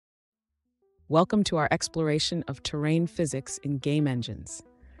Welcome to our exploration of terrain physics in game engines.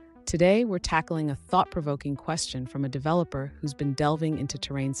 Today, we're tackling a thought-provoking question from a developer who's been delving into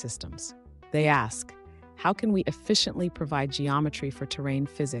terrain systems. They ask, how can we efficiently provide geometry for terrain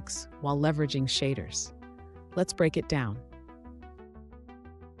physics while leveraging shaders? Let's break it down.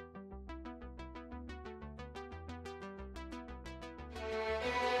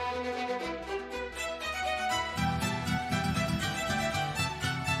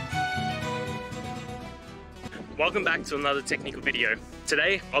 Welcome back to another technical video.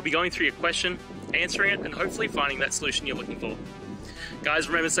 Today, I'll be going through your question, answering it, and hopefully finding that solution you're looking for. Guys,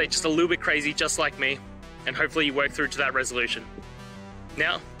 remember to stay just a little bit crazy, just like me, and hopefully you work through to that resolution.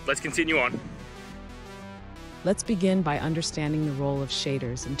 Now, let's continue on. Let's begin by understanding the role of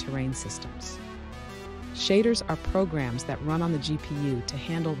shaders in terrain systems. Shaders are programs that run on the GPU to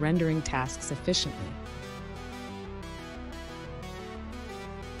handle rendering tasks efficiently.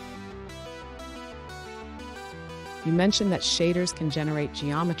 You mentioned that shaders can generate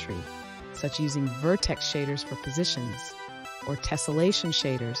geometry, such using vertex shaders for positions, or tessellation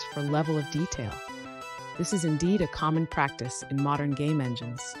shaders for level of detail. This is indeed a common practice in modern game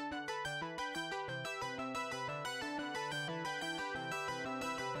engines.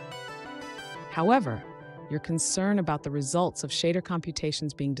 However, your concern about the results of shader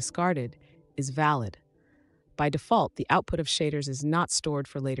computations being discarded is valid. By default, the output of shaders is not stored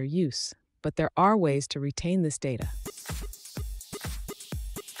for later use, but there are ways to retain this data.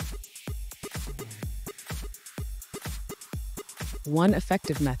 One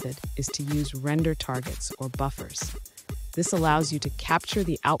effective method is to use render targets or buffers. This allows you to capture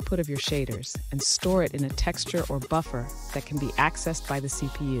the output of your shaders and store it in a texture or buffer that can be accessed by the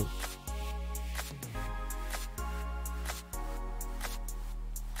CPU.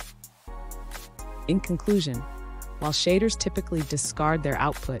 In conclusion, while shaders typically discard their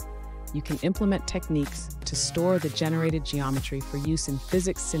output, you can implement techniques to store the generated geometry for use in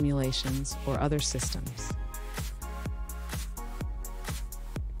physics simulations or other systems.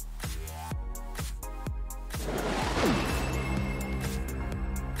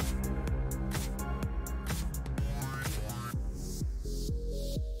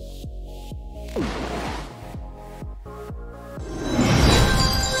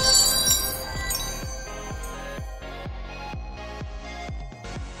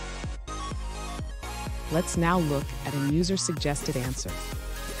 Let's now look at a user-suggested answer.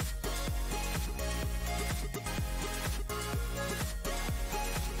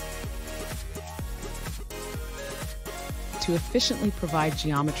 To efficiently provide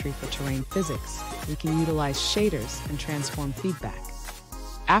geometry for terrain physics, we can utilize shaders and transform feedback.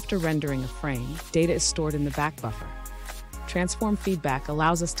 After rendering a frame, data is stored in the back buffer. Transform feedback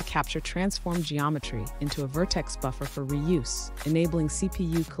allows us to capture transformed geometry into a vertex buffer for reuse, enabling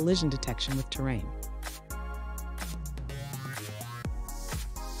CPU collision detection with terrain.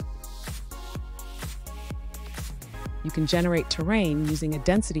 You can generate terrain using a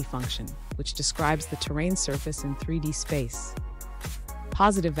density function, which describes the terrain surface in 3D space.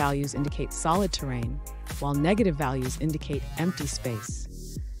 Positive values indicate solid terrain, while negative values indicate empty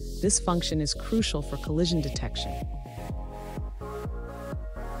space. This function is crucial for collision detection.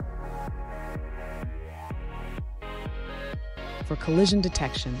 For collision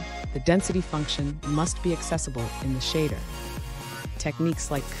detection, the density function must be accessible in the shader. Techniques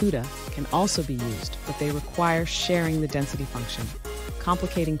like CUDA can also be used, but they require sharing the density function,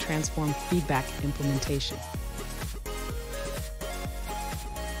 complicating transform feedback implementation.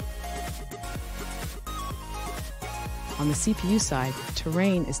 On the CPU side,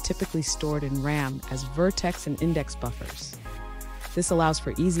 terrain is typically stored in RAM as vertex and index buffers. This allows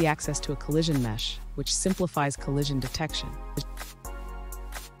for easy access to a collision mesh, which simplifies collision detection.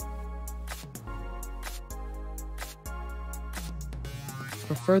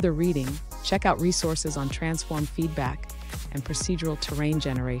 For further reading, check out resources on transform feedback and procedural terrain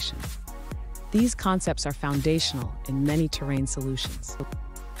generation. These concepts are foundational in many terrain solutions.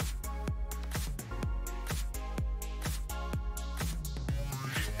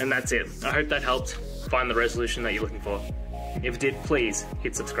 And that's it. I hope that helped find the resolution that you're looking for. If it did, please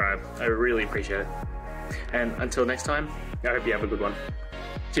hit subscribe. I really appreciate it. And until next time, I hope you have a good one.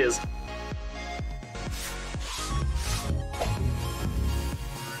 Cheers.